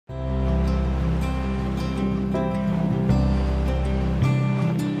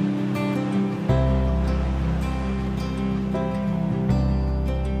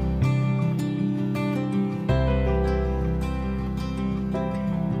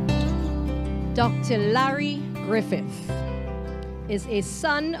Dr. Larry Griffith is a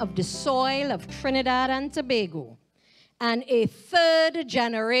son of the soil of Trinidad and Tobago and a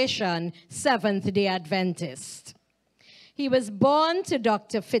third-generation Seventh-day Adventist. He was born to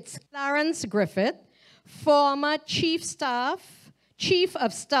Dr. Fitzclarence Griffith, former Chief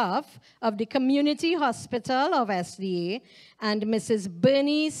of Staff of the Community Hospital of SDA, and Mrs.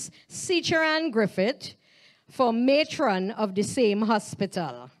 Bernice Seacharan Griffith, for matron of the same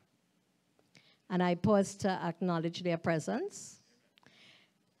hospital. And I pause to acknowledge their presence.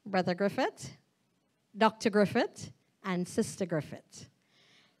 Brother Griffith, Dr. Griffith, and Sister Griffith.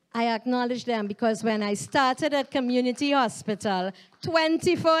 I acknowledge them because when I started at Community Hospital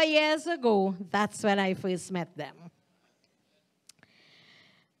 24 years ago, that's when I first met them.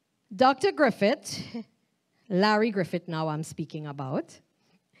 Dr. Griffith, Larry Griffith now I'm speaking about,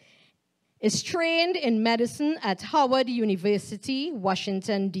 is trained in medicine at Howard University,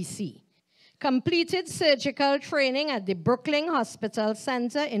 Washington, D.C. Completed surgical training at the Brooklyn Hospital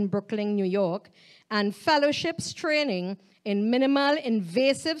Center in Brooklyn, New York, and fellowships training in minimal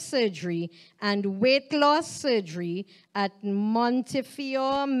invasive surgery and weight loss surgery at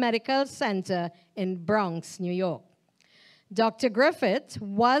Montefiore Medical Center in Bronx, New York. Dr. Griffith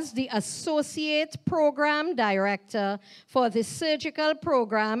was the Associate Program Director for the surgical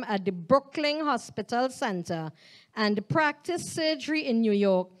program at the Brooklyn Hospital Center and practiced surgery in New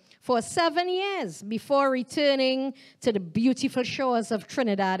York for 7 years before returning to the beautiful shores of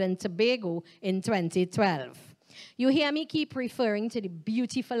Trinidad and Tobago in 2012. You hear me keep referring to the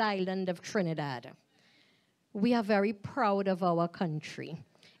beautiful island of Trinidad. We are very proud of our country.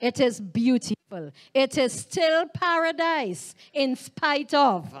 It is beautiful. It is still paradise in spite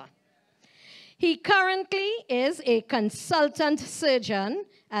of. He currently is a consultant surgeon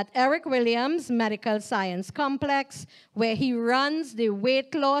at Eric Williams Medical Science Complex, where he runs the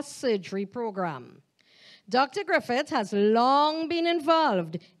weight loss surgery program. Dr. Griffith has long been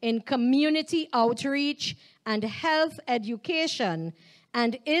involved in community outreach and health education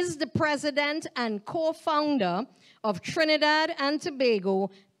and is the president and co-founder of Trinidad and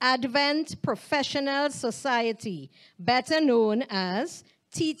Tobago Advent Professional Society, better known as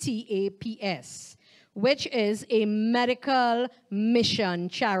TTAPS, which is a medical mission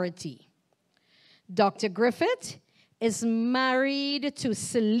charity. Dr. Griffith is married to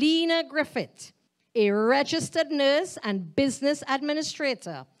Selena Griffith, a registered nurse and business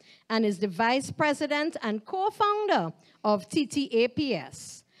administrator, and is the vice president and co-founder of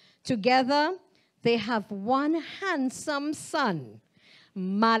TTAPS. Together, they have one handsome son,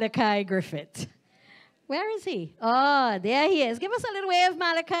 Malachi Griffith. Where is he? Oh, there he is. Give us a little wave,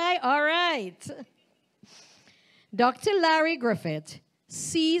 Malachi. All right. Dr. Larry Griffith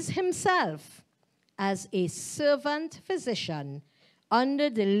sees himself as a servant physician under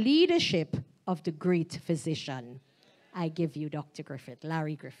the leadership of the great physician. I give you Dr. Griffith,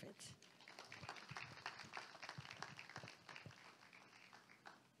 Larry Griffith.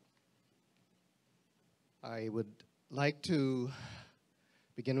 I would like to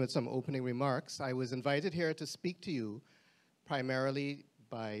begin with some opening remarks. I was invited here to speak to you primarily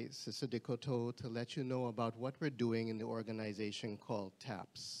by Sister Decoteau to let you know about what we're doing in the organization called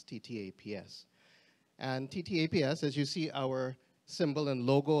TAPS, TTAPS. And TTAPS, as you see our symbol and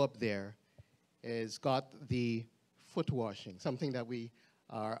logo up there, is got the foot washing, something that we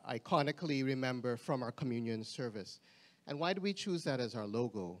are iconically remember from our communion service. And why do we choose that as our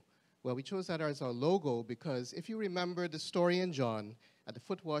logo? Well, we chose that as our logo because if you remember the story in John, at the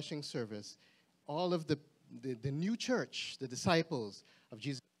foot washing service, all of the new church, the disciples of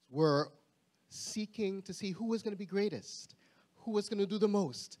Jesus, were seeking to see who was going to be greatest, who was going to do the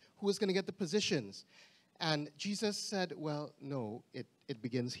most, who was going to get the positions. And Jesus said, well, no, it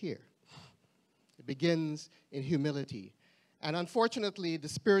begins here. It begins in humility. And unfortunately, the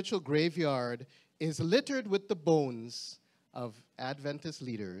spiritual graveyard is littered with the bones of Adventist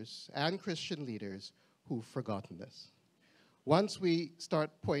leaders and Christian leaders who've forgotten this. Once we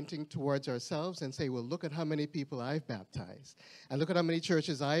start pointing towards ourselves and say, well, look at how many people I've baptized, and look at how many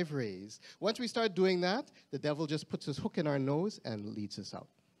churches I've raised. Once we start doing that, the devil just puts his hook in our nose and leads us out.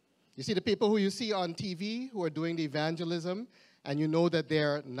 You see the people who you see on TV who are doing the evangelism, and you know that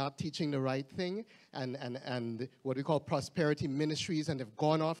they're not teaching the right thing, and what we call prosperity ministries, and they've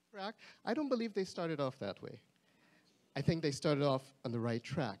gone off track. I don't believe they started off that way. I think they started off on the right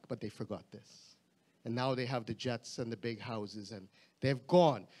track, but they forgot this. And now they have the jets and the big houses, and they've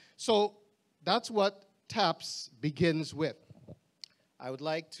gone. So that's what TAPS begins with. I would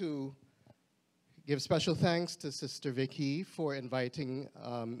like to give special thanks to Sister Vicky for inviting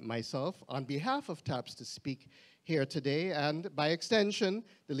myself on behalf of TAPS to speak here today, and by extension,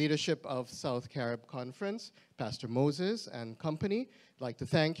 the leadership of South Carib Conference, Pastor Moses and company. I'd like to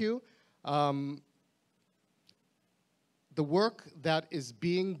thank you. The work that is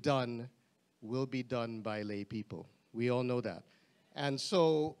being done will be done by lay people. We all know that. And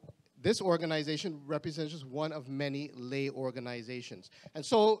so this organization represents just one of many lay organizations. And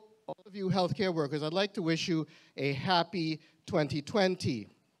so all of you healthcare workers, I'd like to wish you a happy 2020.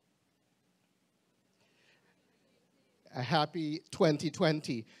 A happy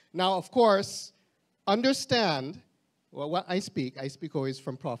 2020. Now, of course, understand, well, what I speak always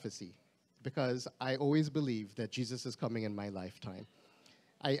from prophecy, because I always believe that Jesus is coming in my lifetime.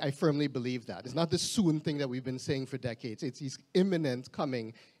 I firmly believe that. It's not the soon thing that we've been saying for decades. It's his imminent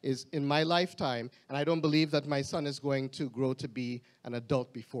coming is in my lifetime, and I don't believe that my son is going to grow to be an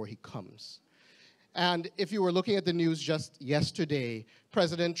adult before he comes. And if you were looking at the news just yesterday,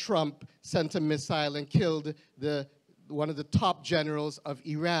 President Trump sent a missile and killed one of the top generals of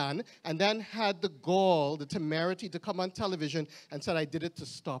Iran, and then had the gall, the temerity to come on television and said, I did it to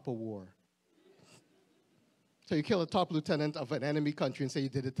stop a war. So you kill a top lieutenant of an enemy country and say you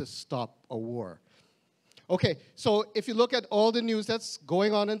did it to stop a war. Okay, so if you look at all the news that's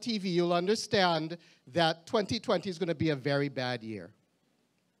going on TV, you'll understand that 2020 is going to be a very bad year.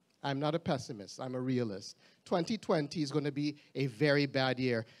 I'm not a pessimist, I'm a realist. 2020 is going to be a very bad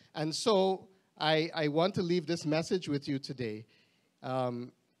year. And so I want to leave this message with you today.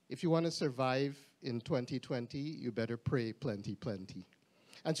 If you want to survive in 2020, you better pray plenty, plenty.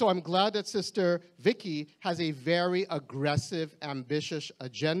 And so I'm glad that Sister Vicky has a very aggressive, ambitious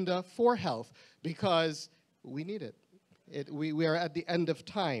agenda for health, because we need it. We are at the end of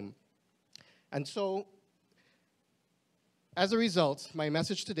time. And so, as a result, my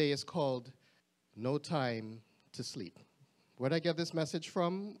message today is called No Time to Sleep. Where did I get this message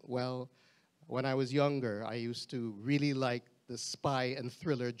from? Well, when I was younger, I used to really like the spy and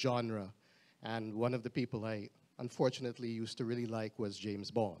thriller genre. And one of the people I unfortunately used to really like was James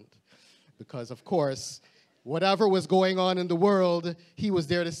Bond. Because, of course, whatever was going on in the world, he was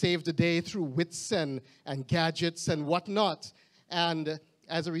there to save the day through wits and gadgets and whatnot. And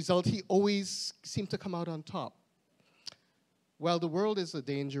as a result, he always seemed to come out on top. Well, the world is a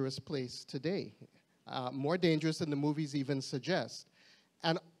dangerous place today, more dangerous than the movies even suggest.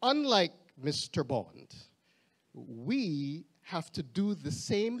 And unlike Mr. Bond, we have to do the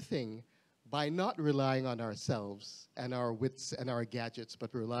same thing by not relying on ourselves and our wits and our gadgets,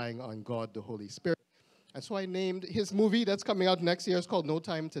 but relying on God, the Holy Spirit. And so I named his movie that's coming out next year. It's called No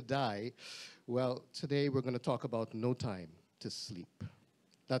Time to Die. Well, today we're going to talk about no time to sleep.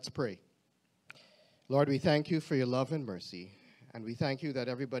 Let's pray. Lord, we thank you for your love and mercy. And we thank you that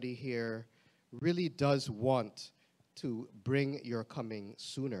everybody here really does want to bring your coming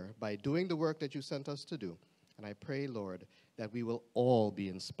sooner by doing the work that you sent us to do. And I pray, Lord, that we will all be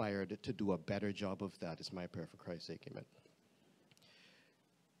inspired to do a better job of that, is my prayer for Christ's sake. Amen.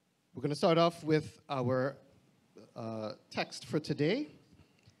 We're going to start off with our text for today.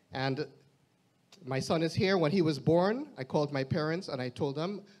 And my son is here. When he was born, I called my parents and I told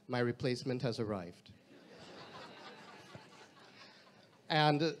them my replacement has arrived.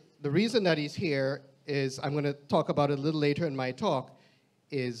 And the reason that he's here is, I'm going to talk about it a little later in my talk,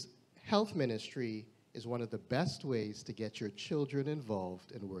 is health ministry is one of the best ways to get your children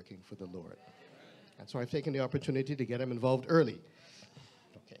involved in working for the Lord. And so I've taken the opportunity to get them involved early.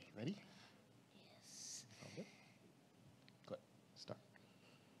 Okay, ready? Yes. Okay. Good. Start.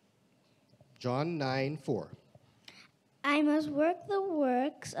 John 9:4. I must work the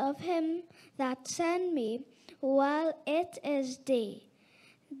works of him that sent me while it is day.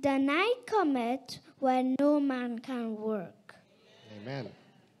 The night cometh when no man can work. Amen.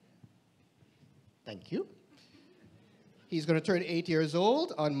 Thank you. He's going to turn 8 years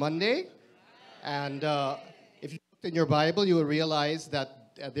old on Monday. And if you looked in your Bible, you will realize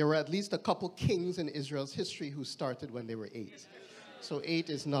that there were at least a couple kings in Israel's history who started when they were 8. So 8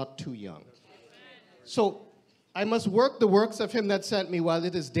 is not too young. So I must work the works of him that sent me while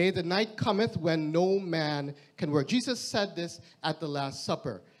it is day. The night cometh when no man can work. Jesus said this at the Last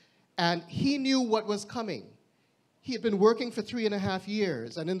Supper. And he knew what was coming. He had been working for 3.5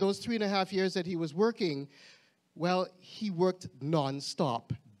 years. And in those 3.5 years that he was working, well, he worked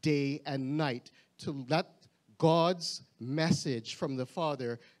nonstop, day and night, to let God's message from the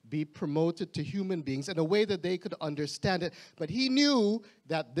Father be promoted to human beings in a way that they could understand it. But he knew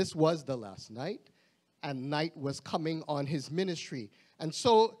that this was the last night, and night was coming on his ministry. And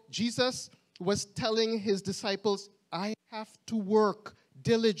so Jesus was telling his disciples, I have to work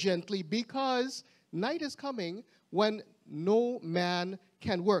diligently because night is coming when no man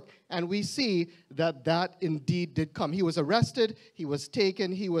can work. And we see that that indeed did come. He was arrested, he was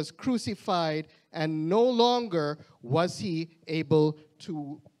taken, he was crucified, and no longer was he able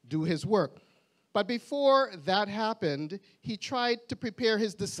to do his work. But before that happened, he tried to prepare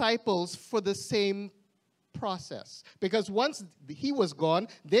his disciples for the same process. Because once he was gone,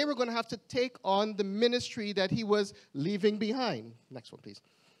 they were going to have to take on the ministry that he was leaving behind. Next one, please.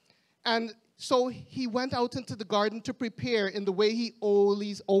 And so he went out into the garden to prepare in the way he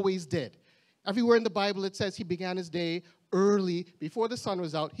always did. Everywhere in the Bible it says he began his day early, before the sun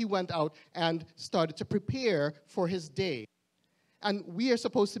was out. He went out and started to prepare for his day. And we are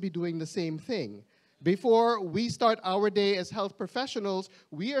supposed to be doing the same thing. Before we start our day as health professionals,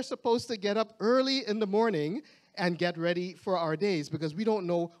 we are supposed to get up early in the morning and get ready for our days because we don't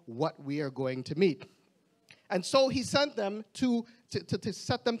know what we are going to meet. And so he sent them to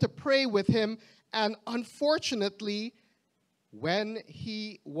set them to pray with him. And unfortunately, when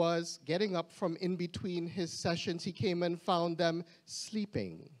he was getting up from in between his sessions, he came and found them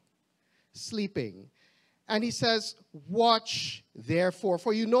sleeping. And he says, watch, therefore,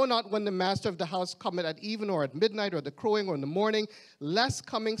 for you know not when the master of the house cometh at even or at midnight or the crowing or in the morning, lest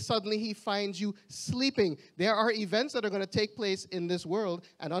coming suddenly he finds you sleeping. There are events that are going to take place in this world,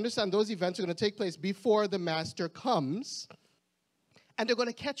 and understand those events are going to take place before the master comes, and they're going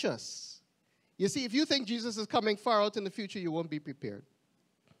to catch us. You see, if you think Jesus is coming far out in the future, you won't be prepared.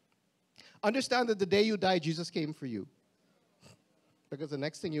 Understand that the day you die, Jesus came for you. Because the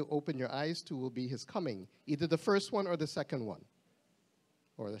next thing you open your eyes to will be his coming, either the first one or the second one.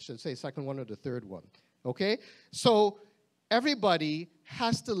 Or I should say second one or the third one. Okay? So everybody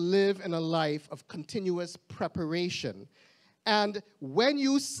has to live in a life of continuous preparation. And when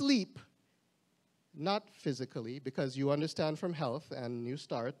you sleep, not physically, because you understand from health and you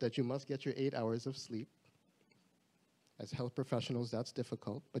start that you must get your 8 hours of sleep. As health professionals, that's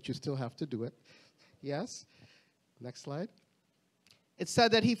difficult, but you still have to do it. Yes? Next slide. It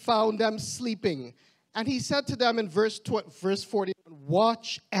said that he found them sleeping. And he said to them in verse 40,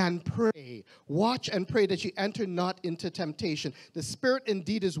 watch and pray. Watch and pray that you enter not into temptation. The spirit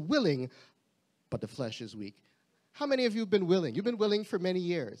indeed is willing, but the flesh is weak. How many of you have been willing? You've been willing for many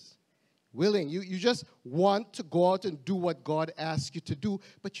years. Willing. You just want to go out and do what God asks you to do,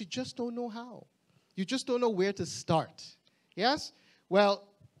 but you just don't know how. You just don't know where to start. Yes? Well,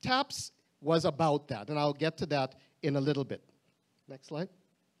 TAPS was about that, and I'll get to that in a little bit. Next slide.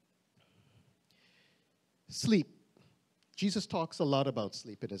 Sleep. Jesus talks a lot about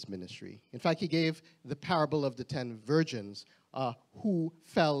sleep in his ministry. In fact, he gave the parable of the 10 virgins who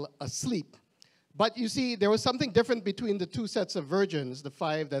fell asleep. But you see, there was something different between the two sets of virgins, the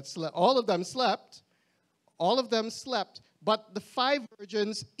 5 that slept. All of them slept. But the 5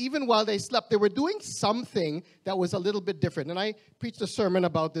 virgins, even while they slept, they were doing something that was a little bit different. And I preached a sermon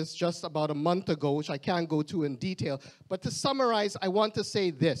about this just about a month ago, which I can't go to in detail. But to summarize, I want to say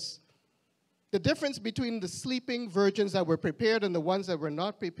this. The difference between the sleeping virgins that were prepared and the ones that were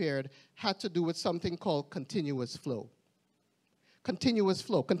not prepared had to do with something called continuous flow. Continuous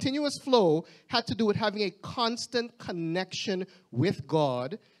flow. Continuous flow had to do with having a constant connection with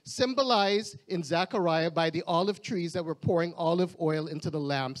God, symbolized in Zechariah by the olive trees that were pouring olive oil into the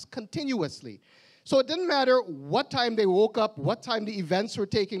lamps continuously. So it didn't matter what time they woke up, what time the events were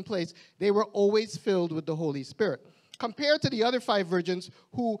taking place, they were always filled with the Holy Spirit. Compared to the other 5 virgins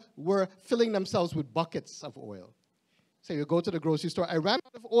who were filling themselves with buckets of oil. So you go to the grocery store, I ran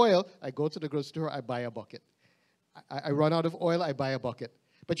out of oil, I go to the grocery store, I buy a bucket. I run out of oil, I buy a bucket.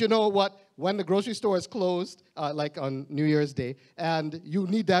 But you know what? When the grocery store is closed, like on New Year's Day, and you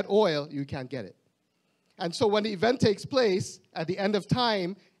need that oil, you can't get it. And so when the event takes place at the end of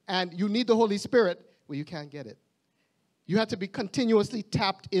time, and you need the Holy Spirit, well, you can't get it. You have to be continuously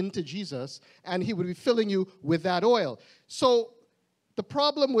tapped into Jesus, and he would be filling you with that oil. So the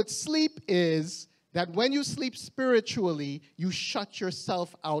problem with sleep is that when you sleep spiritually, you shut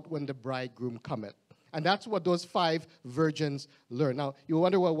yourself out when the bridegroom cometh. And that's what those 5 virgins learned. Now, you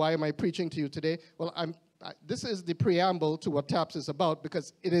wonder, well, why am I preaching to you today? Well, this is the preamble to what TAPS is about,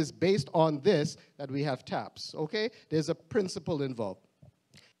 because it is based on this that we have TAPS, okay? There's a principle involved.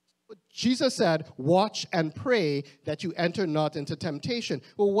 Jesus said, watch and pray that you enter not into temptation.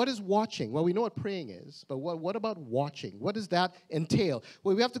 Well, what is watching? Well, we know what praying is, but what about watching? What does that entail?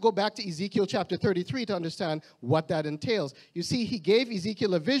 Well, we have to go back to Ezekiel chapter 33 to understand what that entails. You see, he gave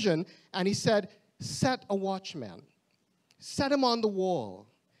Ezekiel a vision, and he said, set a watchman. Set him on the wall.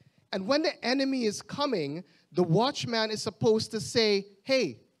 And when the enemy is coming, the watchman is supposed to say,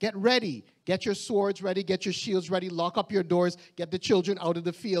 hey, get ready. Get your swords ready. Get your shields ready. Lock up your doors. Get the children out of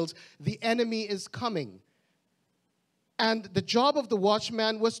the fields. The enemy is coming. And the job of the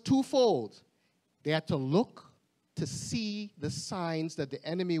watchman was twofold. They had to look to see the signs that the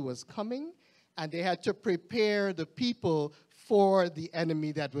enemy was coming, and they had to prepare the people for the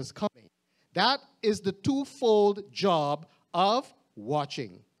enemy that was coming. That is the twofold job of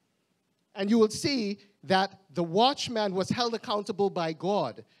watching. And you will see that the watchman was held accountable by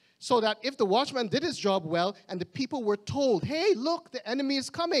God. So that if the watchman did his job well and the people were told, hey, look, the enemy is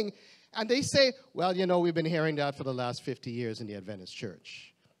coming. And they say, well, you know, we've been hearing that for the last 50 years in the Adventist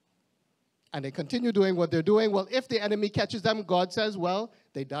church. And they continue doing what they're doing. Well, if the enemy catches them, God says, well,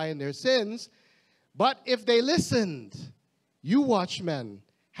 they die in their sins. But if they listened, you watchmen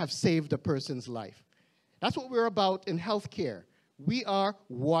have saved a person's life. That's what we're about in healthcare. We are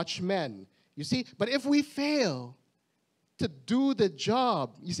watchmen. You see, but if we fail to do the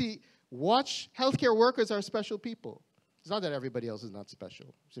job, you see, healthcare workers are special people. It's not that everybody else is not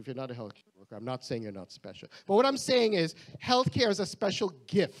special. So if you're not a healthcare worker, I'm not saying you're not special. But what I'm saying is healthcare is a special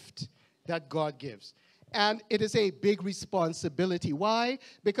gift that God gives. And it is a big responsibility. Why?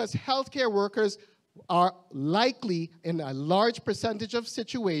 Because healthcare workers are likely, in a large percentage of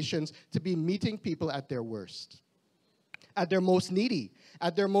situations, to be meeting people at their worst, at their most needy,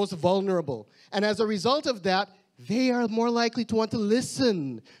 at their most vulnerable. And as a result of that, they are more likely to want to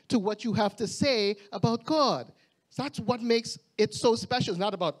listen to what you have to say about God. So that's what makes it so special. It's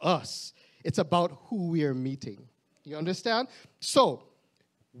not about us. It's about who we are meeting. You understand? So,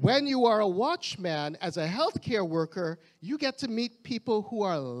 when you are a watchman, as a healthcare worker, you get to meet people who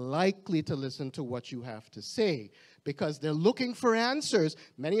are likely to listen to what you have to say because they're looking for answers.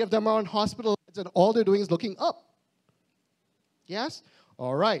 Many of them are on hospital beds, and all they're doing is looking up. Yes?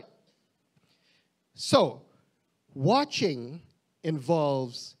 All right. So, watching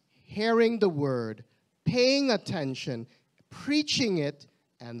involves hearing the word, paying attention, preaching it,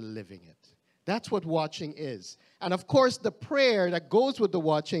 and living it. That's what watching is. And of course, the prayer that goes with the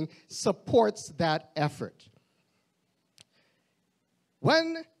watching supports that effort.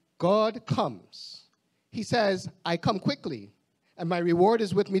 When God comes, he says, I come quickly, and my reward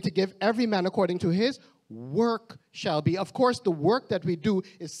is with me to give every man according to his work shall be. Of course, the work that we do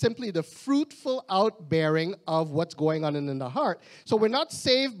is simply the fruitful outbearing of what's going on in the heart. So we're not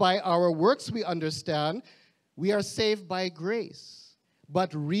saved by our works, we understand. We are saved by grace.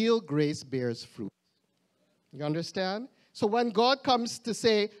 But real grace bears fruit. You understand? So when God comes to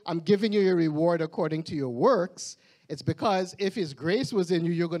say, I'm giving you your reward according to your works, it's because if his grace was in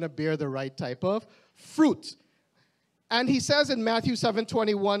you, you're going to bear the right type of fruit. And he says in Matthew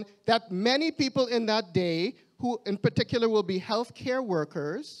 7:21 that many people in that day, who in particular will be healthcare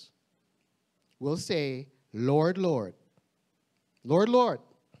workers, will say, Lord, Lord, Lord, Lord,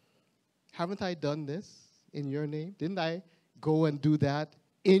 haven't I done this in your name? Didn't I go and do that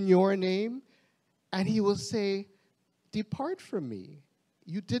in your name? And he will say, depart from me.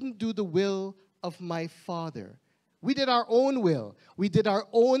 You didn't do the will of my Father. We did our own will. We did our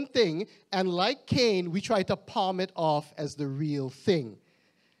own thing. And like Cain, we tried to palm it off as the real thing.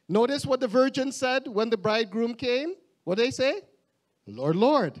 Notice what the virgin said when the bridegroom came. What did they say? Lord,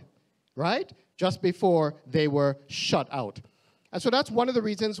 Lord. Right? Just before they were shut out. And so that's one of the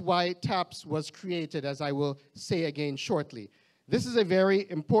reasons why TAPS was created, as I will say again shortly. This is a very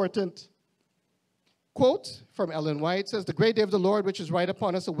important quote from Ellen White. It says, the great day of the Lord, which is right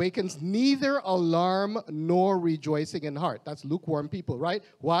upon us, awakens neither alarm nor rejoicing in heart. That's lukewarm people, right?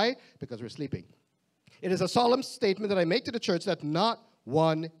 Why? Because we're sleeping. It is a solemn statement that I make to the church that not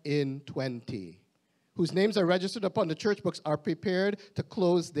 1 in 20 whose names are registered upon the church books are prepared to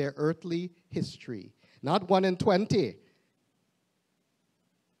close their earthly history. Not 1 in 20.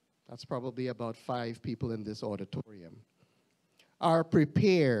 That's probably about 5 people in this auditorium. Are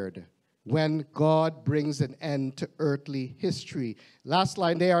prepared when God brings an end to earthly history. Last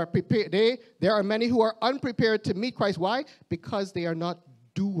line, there are many who are unprepared to meet Christ. Why? Because they are not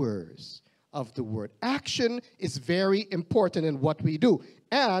doers of the word. Action is very important in what we do.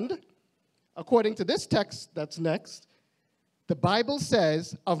 And according to this text that's next, the Bible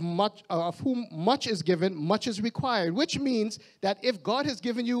says, of whom much is given, much is required, which means that if God has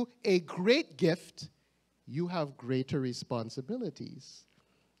given you a great gift, you have greater responsibilities.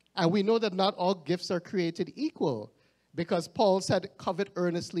 And we know that not all gifts are created equal, because Paul said, covet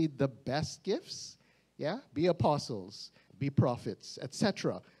earnestly the best gifts, yeah? Be apostles, be prophets,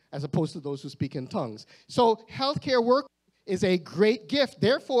 etc., as opposed to those who speak in tongues. So healthcare work is a great gift.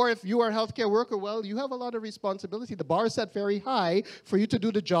 Therefore, if you are a healthcare worker, well, you have a lot of responsibility. The bar is set very high for you to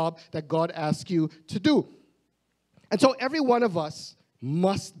do the job that God asks you to do. And so every one of us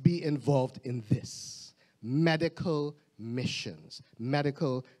must be involved in this medical missions.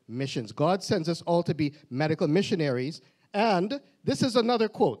 Medical missions. God sends us all to be medical missionaries. And this is another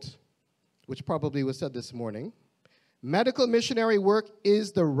quote, which probably was said this morning. Medical missionary work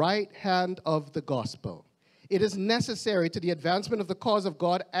is the right hand of the gospel. It is necessary to the advancement of the cause of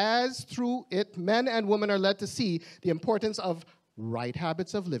God, as through it men and women are led to see the importance of right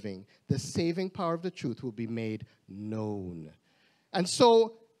habits of living. The saving power of the truth will be made known. And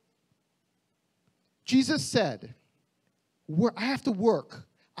so Jesus said, I have to work.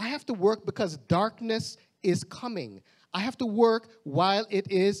 I have to work because darkness is coming. I have to work while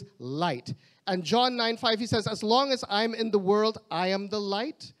it is light. And John 9:5, he says, as long as I'm in the world, I am the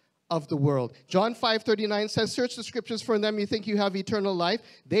light of the world. John 5:39 says, search the scriptures, for in them you think you have eternal life.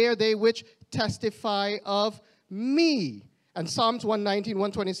 They are they which testify of me. And Psalms 119,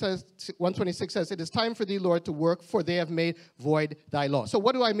 126 says, it is time for thee, Lord, to work, for they have made void thy law. So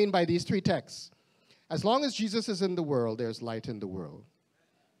what do I mean by these three texts? As long as Jesus is in the world, there's light in the world.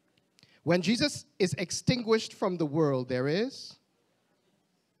 When Jesus is extinguished from the world, there is.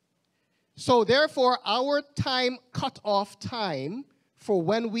 So therefore, our time, cut off time, for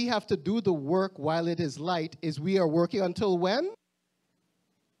when we have to do the work while it is light, is we are working until when?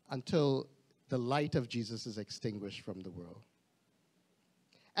 Until the light of Jesus is extinguished from the world.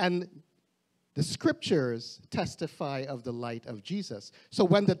 And the scriptures testify of the light of Jesus. So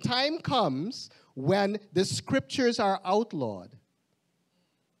when the time comes when the scriptures are outlawed,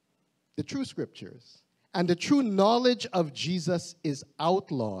 the true scriptures, and the true knowledge of Jesus is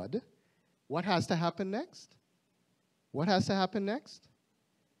outlawed, what has to happen next? What has to happen next?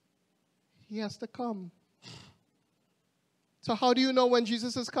 He has to come. So how do you know when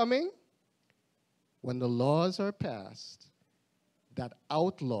Jesus is coming? When the laws are passed that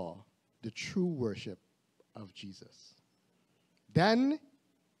outlaw the true worship of Jesus. Then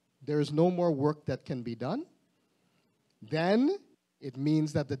there is no more work that can be done. Then it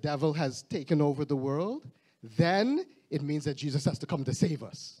means that the devil has taken over the world. Then it means that Jesus has to come to save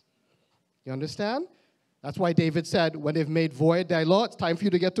us. You understand? That's why David said, when they've made void thy law, it's time for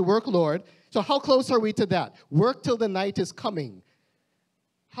you to get to work, Lord. So how close are we to that? Work till the night is coming.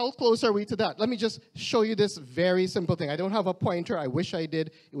 How close are we to that? Let me just show you this very simple thing. I don't have a pointer. I wish I did.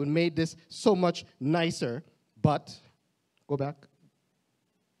 It would have made this so much nicer. But, go back.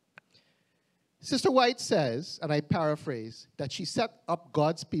 Sister White says, and I paraphrase, that she set up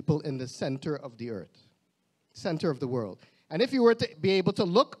God's people in the center of the earth, center of the world. And if you were to be able to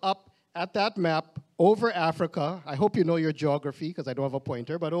look up at that map over Africa, I hope you know your geography because I don't have a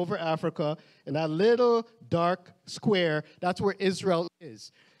pointer, but over Africa, in that little dark square, that's where Israel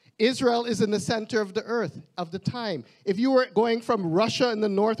is. Israel is in the center of the earth of the time. If you were going from Russia in the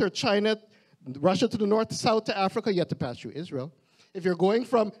north or China, Russia to the north, south to Africa, you have to pass through Israel. If you're going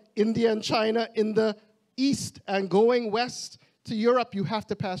from India and China in the east and going west to Europe, you have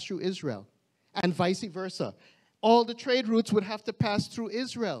to pass through Israel, and vice versa. All the trade routes would have to pass through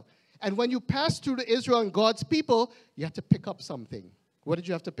Israel. And when you pass through to Israel and God's people, you have to pick up something. What did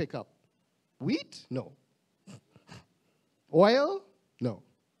you have to pick up? Wheat? No. Oil? No.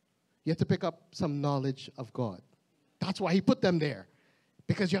 You have to pick up some knowledge of God. That's why he put them there.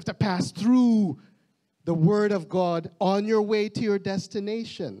 Because you have to pass through the word of God on your way to your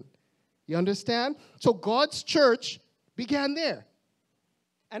destination. You understand? So God's church began there.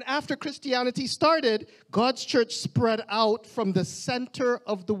 And after Christianity started, God's church spread out from the center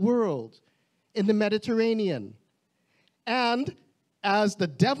of the world in the Mediterranean. And as the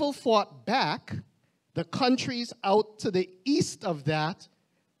devil fought back, the countries out to the east of that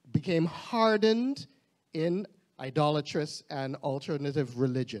became hardened in idolatrous and alternative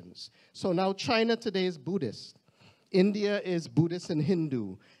religions. So now China today is Buddhist. India is Buddhist and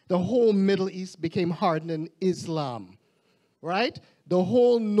Hindu. The whole Middle East became hardened in Islam, right? The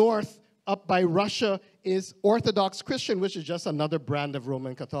whole north up by Russia is Orthodox Christian, which is just another brand of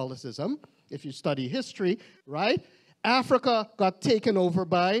Roman Catholicism, if you study history, right? Africa got taken over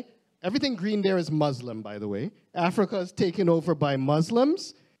by, everything green there is Muslim, by the way. Africa is taken over by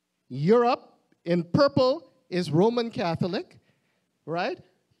Muslims. Europe, in purple, is Roman Catholic, right?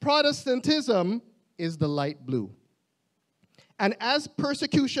 Protestantism is the light blue. And as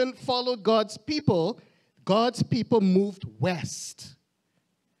persecution followed God's people moved west.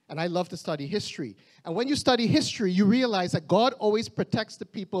 And I love to study history. And when you study history, you realize that God always protects the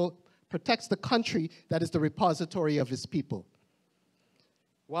people, protects the country that is the repository of his people.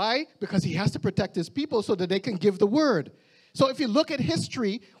 Why? Because he has to protect his people so that they can give the word. So if you look at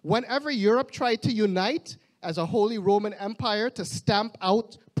history, whenever Europe tried to unite as a Holy Roman Empire to stamp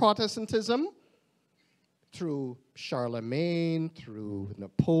out Protestantism, through Charlemagne, through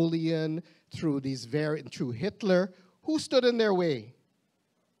Napoleon, through Hitler, Who stood in their way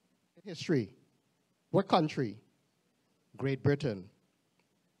in history? What country? Great Britain.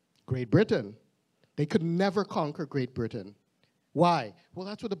 Great Britain. They could never conquer Great Britain. Why? Well,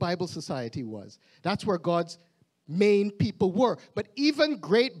 that's what the Bible Society was. That's where God's main people were. But even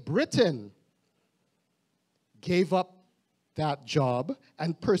Great Britain gave up that job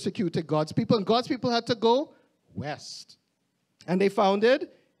and persecuted God's people. And God's people had to go west. And they founded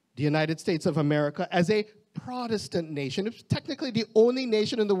the United States of America as a Protestant nation. It was technically the only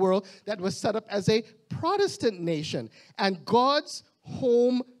nation in the world that was set up as a Protestant nation. And God's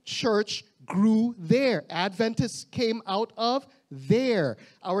home church grew there. Adventists came out of there.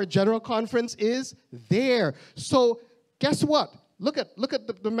 Our General Conference is there. So guess what? Look at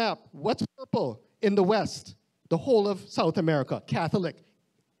the map. What's purple in the west? The whole of South America, Catholic.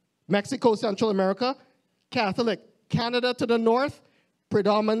 Mexico, Central America, Catholic. Canada to the north,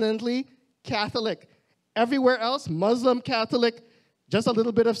 predominantly Catholic. Everywhere else, Muslim, Catholic, just a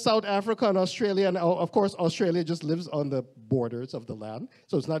little bit of South Africa and Australia. And of course, Australia just lives on the borders of the land,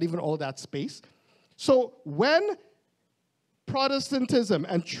 so it's not even all that space. So when Protestantism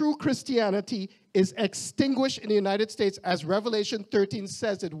and true Christianity is extinguished in the United States, as Revelation 13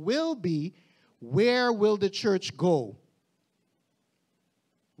 says it will be, where will the church go?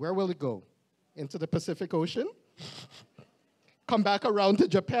 Where will it go? Into the Pacific Ocean? Come back around to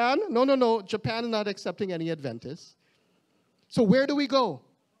Japan? No. Japan is not accepting any Adventists. So where do we go?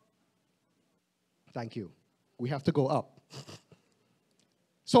 Thank you. We have to go up.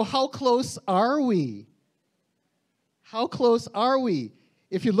 So how close are we? How close are we?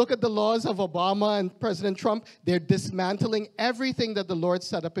 If you look at the laws of Obama and President Trump, they're dismantling everything that the Lord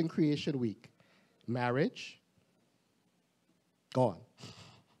set up in Creation Week. Marriage, gone.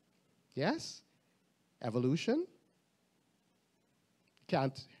 Yes? Evolution.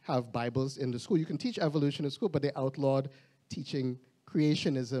 Can't have Bibles in the school. You can teach evolution in school, but they outlawed teaching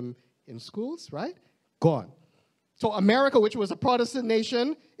creationism in schools, right? Gone. So America, which was a Protestant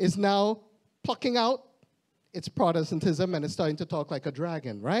nation, is now plucking out its Protestantism, and it's starting to talk like a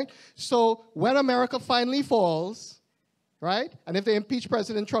dragon, right? So when America finally falls, right, and if they impeach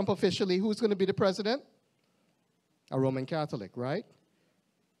President Trump officially, who's going to be the president? A Roman Catholic, right?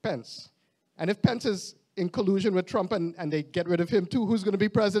 Pence. And if Pence is in collusion with Trump and they get rid of him too, who's going to be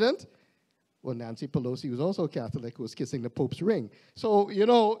president? Well, Nancy Pelosi, who's also Catholic, who was kissing the Pope's ring. So,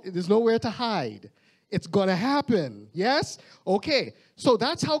 there's nowhere to hide. It's going to happen, yes? Okay, so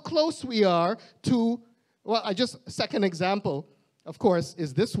that's how close we are to, second example, of course,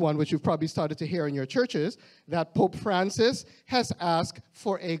 is this one, which you've probably started to hear in your churches, that Pope Francis has asked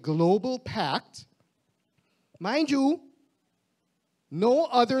for a global pact. Mind you, no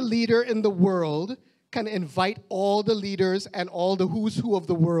other leader in the world can invite all the leaders and all the who's who of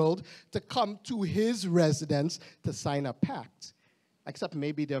the world to come to his residence to sign a pact, except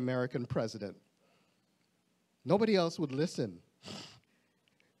maybe the American president. Nobody else would listen.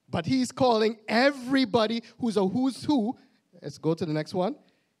 But he's calling everybody who's a who's who. Let's go to the next one,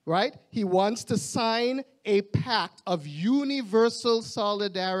 right? He wants to sign a pact of universal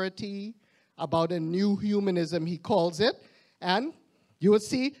solidarity about a new humanism, he calls it. And you will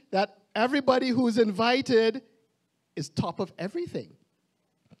see that everybody who's invited is top of everything.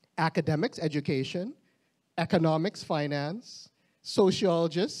 Academics, education, economics, finance,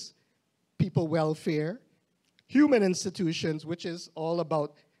 sociologists, people welfare, human institutions, which is all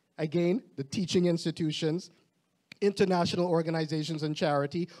about, again, the teaching institutions, international organizations and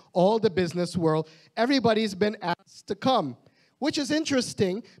charity, all the business world. Everybody's been asked to come, which is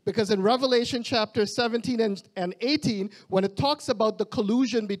interesting because in Revelation chapter 17 and 18, when it talks about the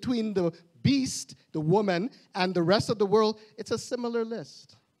collusion between the beast, the woman, and the rest of the world, it's a similar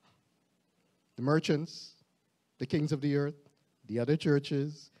list. The merchants, the kings of the earth, the other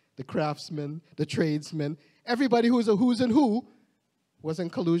churches, the craftsmen, the tradesmen, everybody who's a who's and who was in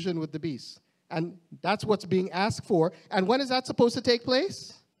collusion with the beast. And that's what's being asked for. And when is that supposed to take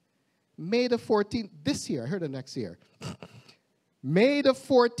place? May the 14th, this year. I heard it next year. May the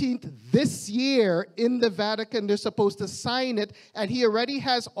 14th this year in the Vatican, they're supposed to sign it, and he already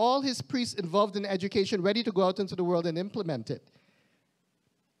has all his priests involved in education ready to go out into the world and implement it.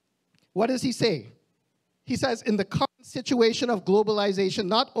 What does he say? He says, in the current situation of globalization,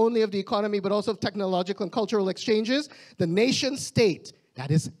 not only of the economy, but also of technological and cultural exchanges, the nation state, that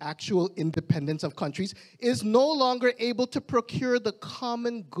is actual independence of countries, is no longer able to procure the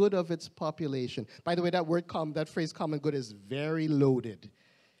common good of its population. By the way, that phrase common good is very loaded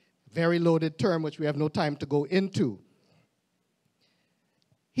term, which we have no time to go into.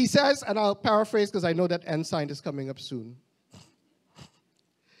 He says, and I'll paraphrase because I know that Ensign is coming up soon,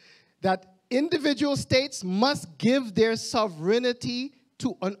 that individual states must give their sovereignty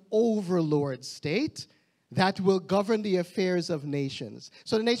to an overlord state that will govern the affairs of nations.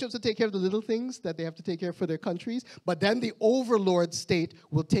 So the nations will take care of the little things that they have to take care of for their countries, but then the overlord state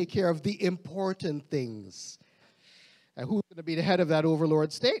will take care of the important things. And who's going to be the head of that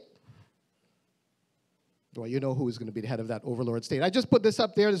overlord state? Well, you know who is going to be the head of that overlord state. I just put this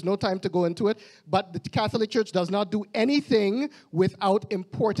up there. There's no time to go into it. But the Catholic Church does not do anything without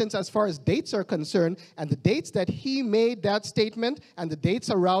importance as far as dates are concerned. And the dates that he made that statement and the dates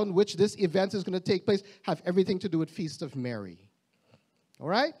around which this event is going to take place have everything to do with Feast of Mary. All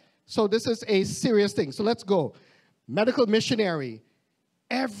right? So this is a serious thing. So let's go. Medical missionary.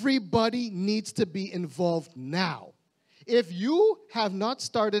 Everybody needs to be involved now. If you have not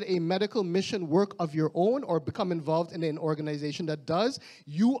started a medical mission work of your own or become involved in an organization that does,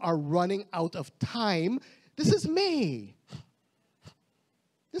 you are running out of time. This is May.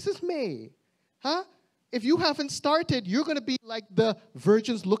 This is May. Huh? If you haven't started, you're going to be like the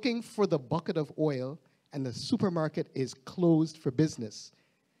virgins looking for the bucket of oil, and the supermarket is closed for business.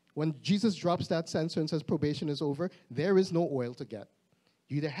 When Jesus drops that censer and says probation is over, there is no oil to get.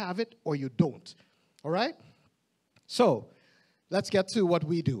 You either have it or you don't. All right? So, let's get to what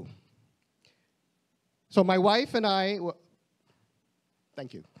we do. So my wife and I,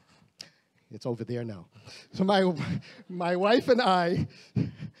 thank you. It's over there now. So my wife and I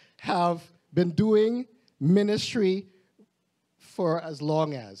have been doing ministry for as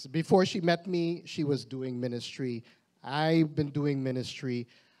long as. Before she met me, she was doing ministry. I've been doing ministry.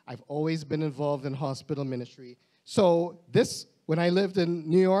 I've always been involved in hospital ministry. So when I lived in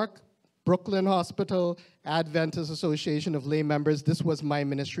New York, Brooklyn Hospital, Adventist Association of Lay Members, this was my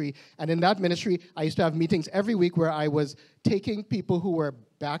ministry. And in that ministry, I used to have meetings every week where I was taking people who were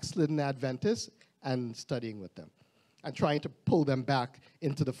backslidden Adventists and studying with them and trying to pull them back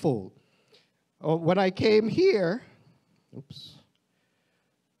into the fold. When I came here,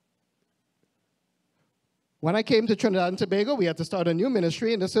 when I came to Trinidad and Tobago, we had to start a new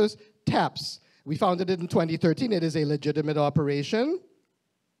ministry, and this is TAPS. We founded it in 2013. It is a legitimate operation.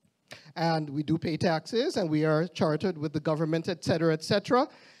 And we do pay taxes, and we are chartered with the government, et cetera, et cetera.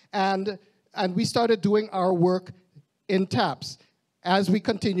 And we started doing our work in TAPS as we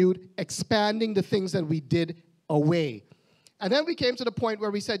continued expanding the things that we did away. And then we came to the point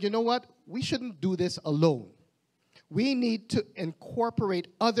where we said, you know what? We shouldn't do this alone. We need to incorporate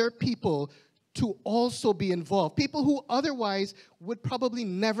other people to also be involved. People who otherwise would probably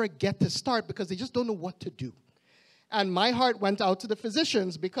never get to start because they just don't know what to do. And my heart went out to the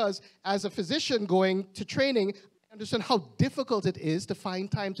physicians because as a physician going to training, I understand how difficult it is to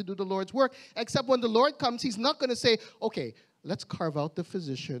find time to do the Lord's work. Except when the Lord comes, he's not going to say, okay, let's carve out the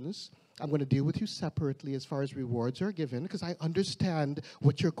physicians. I'm going to deal with you separately as far as rewards are given because I understand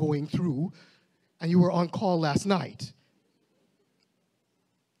what you're going through and you were on call last night.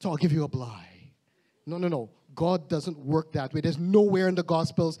 So I'll give you a bly. No. God doesn't work that way. There's nowhere in the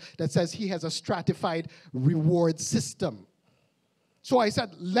Gospels that says he has a stratified reward system. So I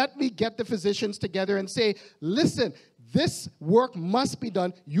said, let me get the physicians together and say, listen, this work must be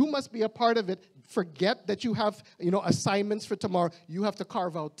done. You must be a part of it. Forget that you have, assignments for tomorrow. You have to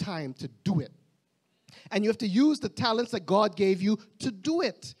carve out time to do it. And you have to use the talents that God gave you to do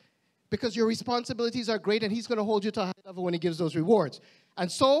it. Because your responsibilities are great, and he's going to hold you to a high level when he gives those rewards. And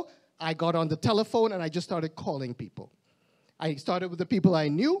so I got on the telephone, and I just started calling people. I started with the people I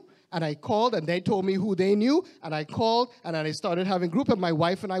knew, and I called, and they told me who they knew, and I called, and then I started having group, and my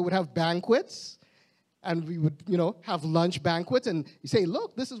wife and I would have banquets, and we would, have lunch banquets, and you say,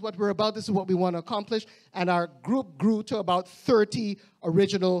 look, this is what we're about, this is what we want to accomplish, and our group grew to about 30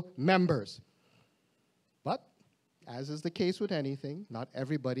 original members. But, as is the case with anything, not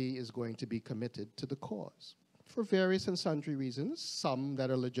everybody is going to be committed to the cause, for various and sundry reasons, some that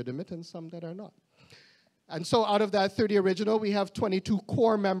are legitimate and some that are not. And so out of that 30 original, we have 22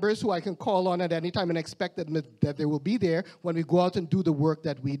 core members who I can call on at any time and expect that they will be there when we go out and do the work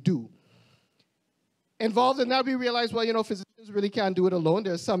that we do. Involved in that, we realize, physicians really can't do it alone.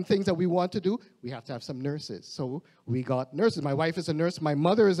 There's some things that we want to do. We have to have some nurses. So we got nurses. My wife is a nurse. My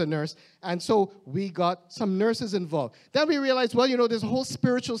mother is a nurse. And so we got some nurses involved. Then we realized, there's a whole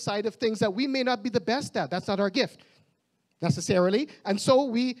spiritual side of things that we may not be the best at. That's not our gift, necessarily. And so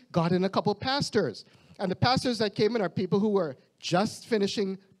we got in a couple pastors. And the pastors that came in are people who were just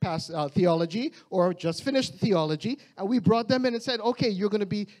finishing theology or just finished theology, and we brought them in and said, okay, you're going to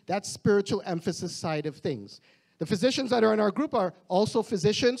be that spiritual emphasis side of things. The physicians that are in our group are also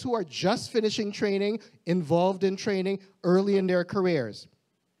physicians who are just finishing training, involved in training early in their careers.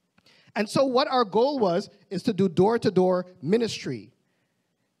 And so what our goal was is to do door-to-door ministry.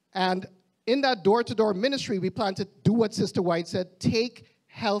 And in that door-to-door ministry, we plan to do what Sister White said, take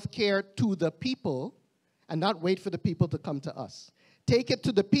health care to the people and not wait for the people to come to us. Take it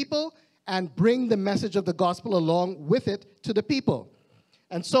to the people and bring the message of the gospel along with it to the people.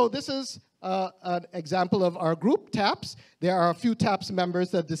 And so this is an example of our group, TAPS. There are a few TAPS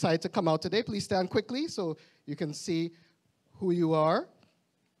members that decide to come out today. Please stand quickly so you can see who you are.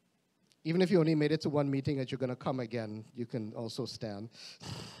 Even if you only made it to one meeting and you're going to come again, you can also stand.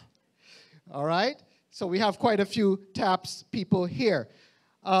 All right? So we have quite a few TAPS people here.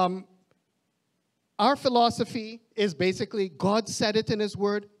 Our philosophy is basically God said it in his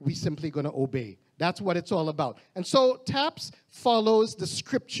word, we simply going to obey. That's what it's all about. And so TAPS follows the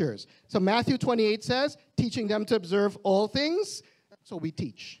scriptures. So Matthew 28 says, teaching them to observe all things. So we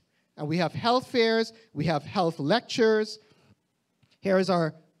teach. And we have health fairs. We have health lectures. Here is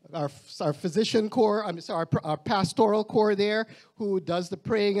our physician corps, our pastoral corps there, who does the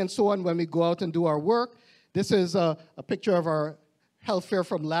praying and so on when we go out and do our work. This is a picture of our health fair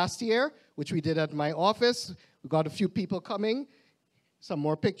from last year, which we did at my office. We got a few people coming. Some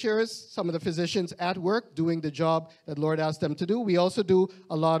more pictures, some of the physicians at work doing the job that Lord asked them to do. We also do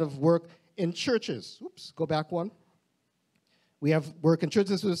a lot of work in churches. Oops, go back one. We have work in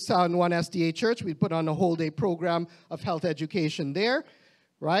churches. This was San Juan SDA Church. We put on a whole day program of health education there,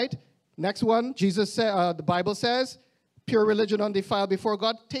 right? Next one, the Bible says, pure religion undefiled before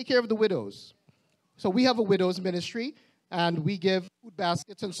God, take care of the widows. So we have a widows ministry, and we give food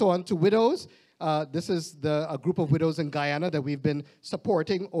baskets and so on to widows. This is a group of widows in Guyana that we've been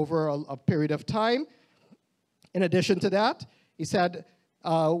supporting over a period of time. In addition to that, he said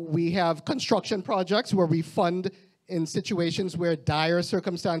we have construction projects where we fund in situations where dire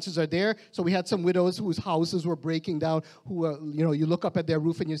circumstances are there. So we had some widows whose houses were breaking down, who, you look up at their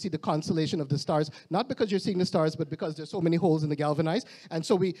roof and you see the constellation of the stars, not because you're seeing the stars, but because there's so many holes in the galvanized. And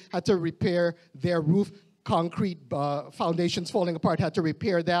so we had to repair their roof, concrete foundations falling apart, had to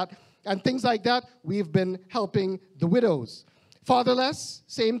repair that. And things like that, we've been helping the widows. Fatherless,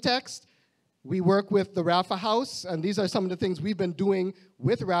 same text. We work with the Rapha House, and these are some of the things we've been doing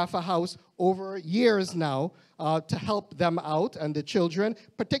with Rapha House over years now to help them out and the children,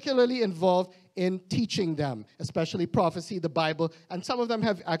 particularly involved in teaching them, especially prophecy, the Bible, and some of them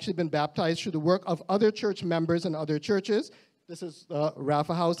have actually been baptized through the work of other church members and other churches. This is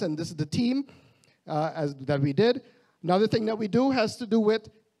Rapha House, and this is the team that we did. Another thing that we do has to do with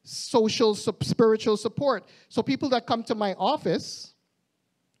social, spiritual support. So people that come to my office,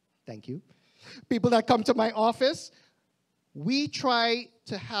 thank you. People that come to my office, we try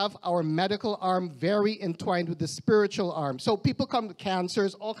to have our medical arm very entwined with the spiritual arm. So people come with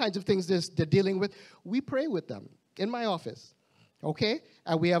cancers, all kinds of things they're dealing with. We pray with them in my office, okay?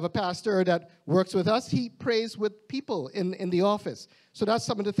 And we have a pastor that works with us. He prays with people in the office. So that's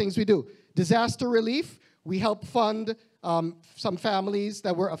some of the things we do. Disaster relief, we help fund some families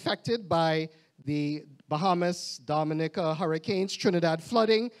that were affected by the Bahamas, Dominica hurricanes, Trinidad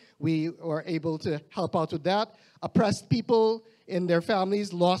flooding. We were able to help out with that. Oppressed people in their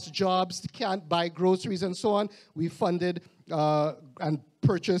families, lost jobs, can't buy groceries and so on. We funded and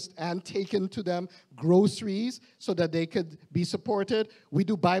purchased and taken to them groceries so that they could be supported. We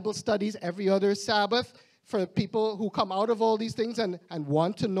do Bible studies every other Sabbath for people who come out of all these things and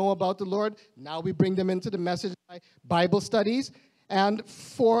want to know about the Lord. Now we bring them into the message Bible studies. And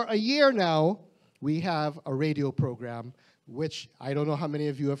for a year now, we have a radio program, which I don't know how many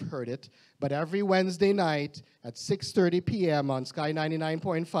of you have heard it, but every Wednesday night at 6:30 p.m. on Sky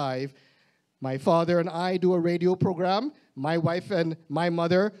 99.5, my father and I do a radio program. My wife and my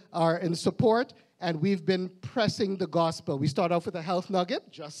mother are in support, and we've been pressing the gospel. We start off with a health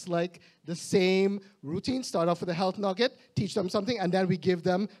nugget, just like the same routine. Start off with a health nugget, teach them something, and then we give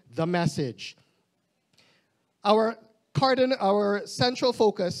them the message. Our central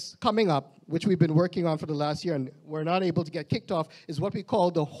focus coming up, which we've been working on for the last year and we're not able to get kicked off, is what we call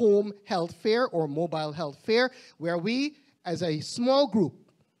the home health fair or mobile health fair, where we, as a small group,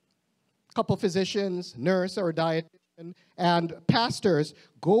 couple physicians, nurse or dietitian, and pastors,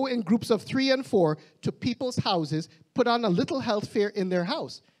 go in groups of 3 and 4 to people's houses, put on a little health fair in their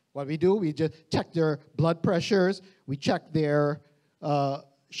house. What we do, we just check their blood pressures, we check their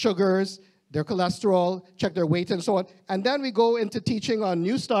sugars, their cholesterol, check their weight and so on. And then we go into teaching on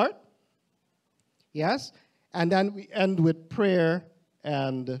New Start. Yes? And then we end with prayer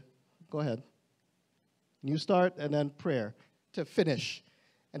and, go ahead. New Start and then prayer to finish.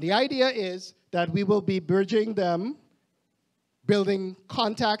 And the idea is that we will be bridging them, building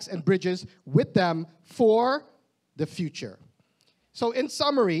contacts and bridges with them for the future. So in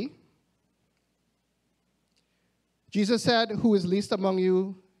summary, Jesus said, who is least among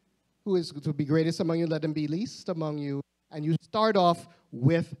you Who is to be greatest among you, let him be least among you. And you start off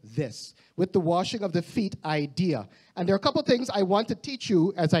with this, with the washing of the feet idea. And there are a couple things I want to teach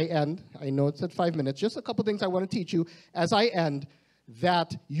you as I end. I know it's at 5 minutes. Just a couple things I want to teach you as I end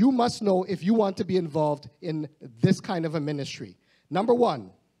that you must know if you want to be involved in this kind of a ministry. Number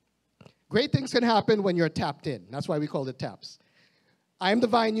one, great things can happen when you're tapped in. That's why we call it taps. I am the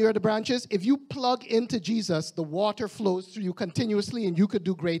vine, you are the branches. If you plug into Jesus, the water flows through you continuously and you could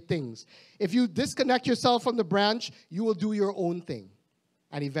do great things. If you disconnect yourself from the branch, you will do your own thing.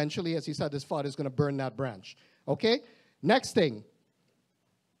 And eventually, as he said, his father is going to burn that branch. Okay? Next thing.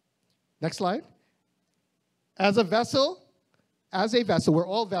 Next slide. As a vessel, we're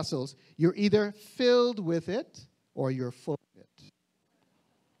all vessels. You're either filled with it or you're full of it.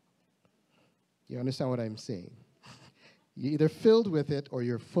 You understand what I'm saying? You're either filled with it or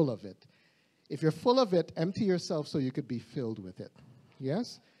you're full of it. If you're full of it, empty yourself so you could be filled with it.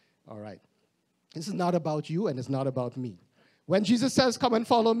 Yes? All right. This is not about you and it's not about me. When Jesus says, come and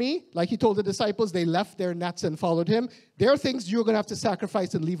follow me, like he told the disciples, they left their nets and followed him. There are things you're going to have to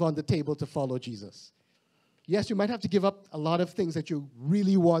sacrifice and leave on the table to follow Jesus. Yes, you might have to give up a lot of things that you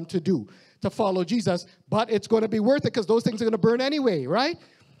really want to do to follow Jesus, but it's going to be worth it because those things are going to burn anyway, right?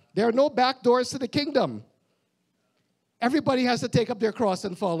 There are no back doors to the kingdom. Everybody has to take up their cross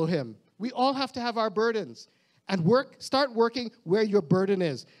and follow him. We all have to have our burdens and start working where your burden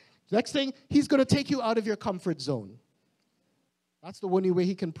is. Next thing, he's going to take you out of your comfort zone. That's the only way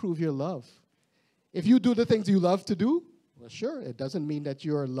he can prove your love. If you do the things you love to do, well, sure, it doesn't mean that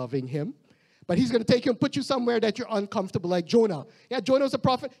you're loving him. But he's going to take you and put you somewhere that you're uncomfortable, like Jonah. Yeah, Jonah was a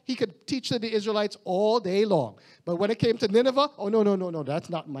prophet. He could teach to the Israelites all day long. But when it came to Nineveh, oh, no, that's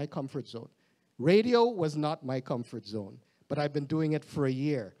not my comfort zone. Radio was not my comfort zone, but I've been doing it for a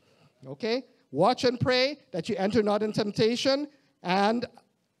year. Okay? Watch and pray that you enter not in temptation, and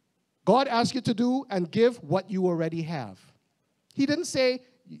God asks you to do and give what you already have. He didn't say,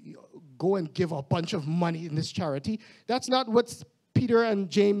 go and give a bunch of money in this charity. That's not what Peter and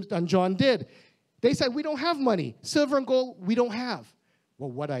James and John did. They said, we don't have money. Silver and gold, we don't have.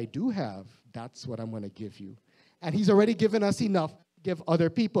 Well, what I do have, that's what I'm going to give you. And he's already given us enough to give other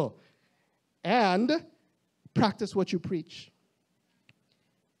people. And practice what you preach.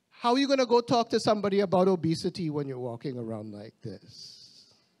 How are you going to go talk to somebody about obesity when you're walking around like this?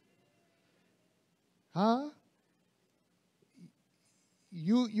 Huh?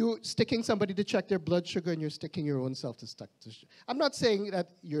 You're sticking somebody to check their blood sugar and you're sticking your own self to stuck to. I'm not saying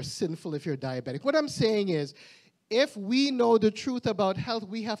that you're sinful if you're diabetic. What I'm saying is, if we know the truth about health,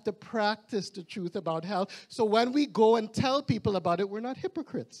 we have to practice the truth about health. So when we go and tell people about it, we're not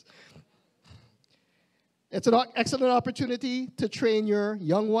hypocrites. It's an excellent opportunity to train your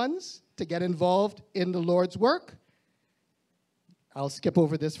young ones to get involved in the Lord's work. I'll skip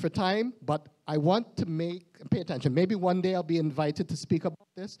over this for time, but I want to pay attention. Maybe one day I'll be invited to speak about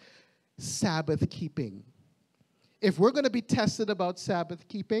this. Sabbath keeping. If we're going to be tested about Sabbath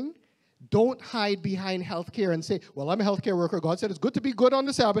keeping, don't hide behind healthcare and say, well, I'm a healthcare worker. God said it's good to be good on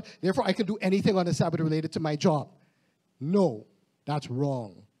the Sabbath, therefore I can do anything on the Sabbath related to my job. No, that's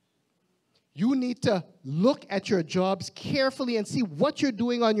wrong. You need to look at your jobs carefully and see what you're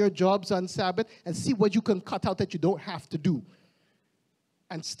doing on your jobs on Sabbath and see what you can cut out that you don't have to do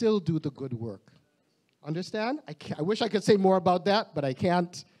and still do the good work. Understand? I wish I could say more about that, but I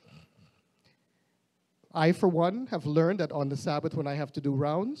can't. I, for one, have learned that on the Sabbath when I have to do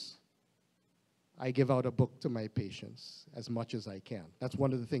rounds, I give out a book to my patients as much as I can. That's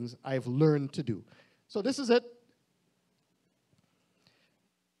one of the things I've learned to do. So this is it.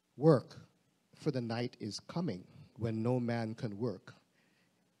 Work, for the night is coming when no man can work.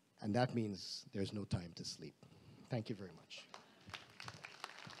 And that means there's no time to sleep. Thank you very much.